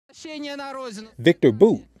Victor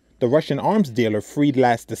Bout, the Russian arms dealer freed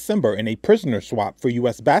last December in a prisoner swap for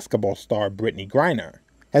U.S. basketball star Brittney Griner,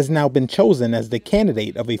 has now been chosen as the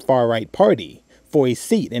candidate of a far-right party for a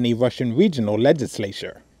seat in a Russian regional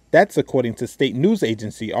legislature. That's according to state news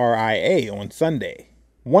agency RIA on Sunday.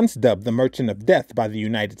 Once dubbed the Merchant of Death by the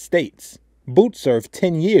United States, Bout served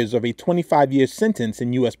 10 years of a 25-year sentence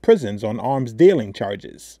in U.S. prisons on arms dealing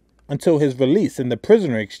charges, until his release in the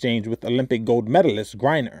prisoner exchange with Olympic gold medalist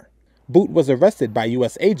Griner. Bout was arrested by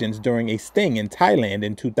U.S. agents during a sting in Thailand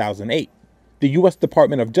in 2008. The U.S.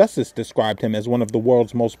 Department of Justice described him as one of the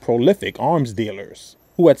world's most prolific arms dealers,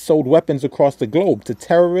 who had sold weapons across the globe to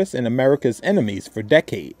terrorists and America's enemies for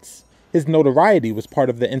decades. His notoriety was part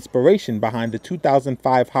of the inspiration behind the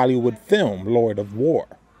 2005 Hollywood film Lord of War.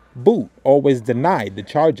 Bout always denied the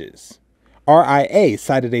charges. RIA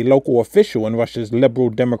cited a local official in Russia's Liberal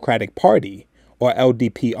Democratic Party, or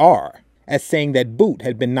LDPR, as saying that Bout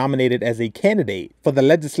had been nominated as a candidate for the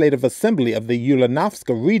Legislative Assembly of the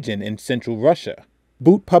Ulanovska region in central Russia.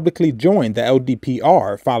 Bout publicly joined the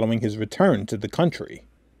LDPR following his return to the country.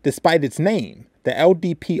 Despite its name, the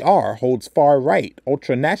LDPR holds far-right,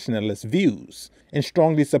 ultra-nationalist views and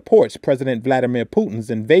strongly supports President Vladimir Putin's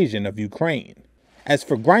invasion of Ukraine. As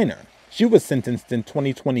for Griner, she was sentenced in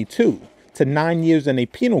 2022 to 9 years in a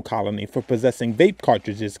penal colony for possessing vape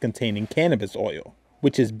cartridges containing cannabis oil,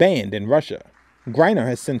 which is banned in Russia. Griner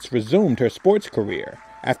has since resumed her sports career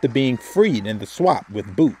after being freed in the swap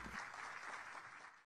with Bout.